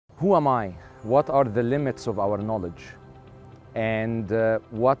Who am I? What are the limits of our knowledge? And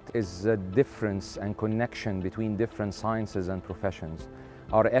what is the difference and connection between different sciences and professions?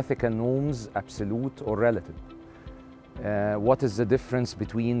 Are ethical norms absolute or relative? What is the difference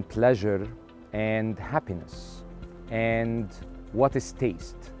between pleasure and happiness? And what is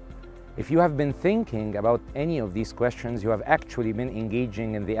taste? If you have been thinking about any of these questions, you have actually been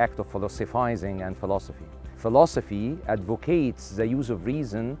engaging in the act of philosophizing and philosophy. Philosophy advocates the use of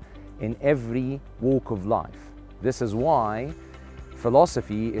reason in every walk of life. This is why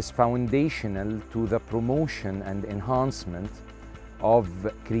philosophy is foundational to the promotion and enhancement of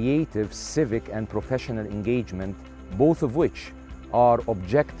creative, civic, and professional engagement, both of which are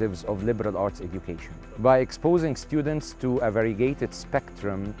objectives of liberal arts education. By exposing students to a variegated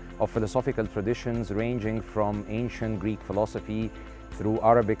spectrum of philosophical traditions ranging from ancient Greek philosophy through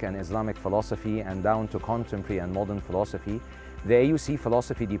Arabic and Islamic philosophy and down to contemporary and modern philosophy, the AUC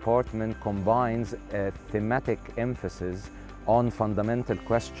Philosophy Department combines a thematic emphasis on fundamental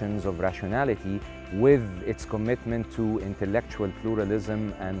questions of rationality with its commitment to intellectual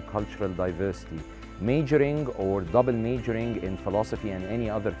pluralism and cultural diversity. Majoring or double majoring in philosophy and any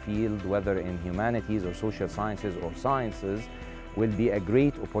other field, whether in humanities or social sciences or sciences, will be a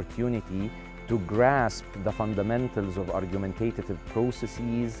great opportunity to grasp the fundamentals of argumentative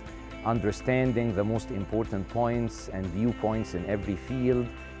processes, understanding the most important points and viewpoints in every field,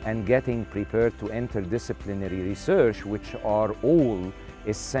 and getting prepared to interdisciplinary research, which are all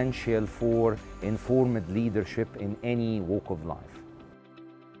essential for informed leadership in any walk of life.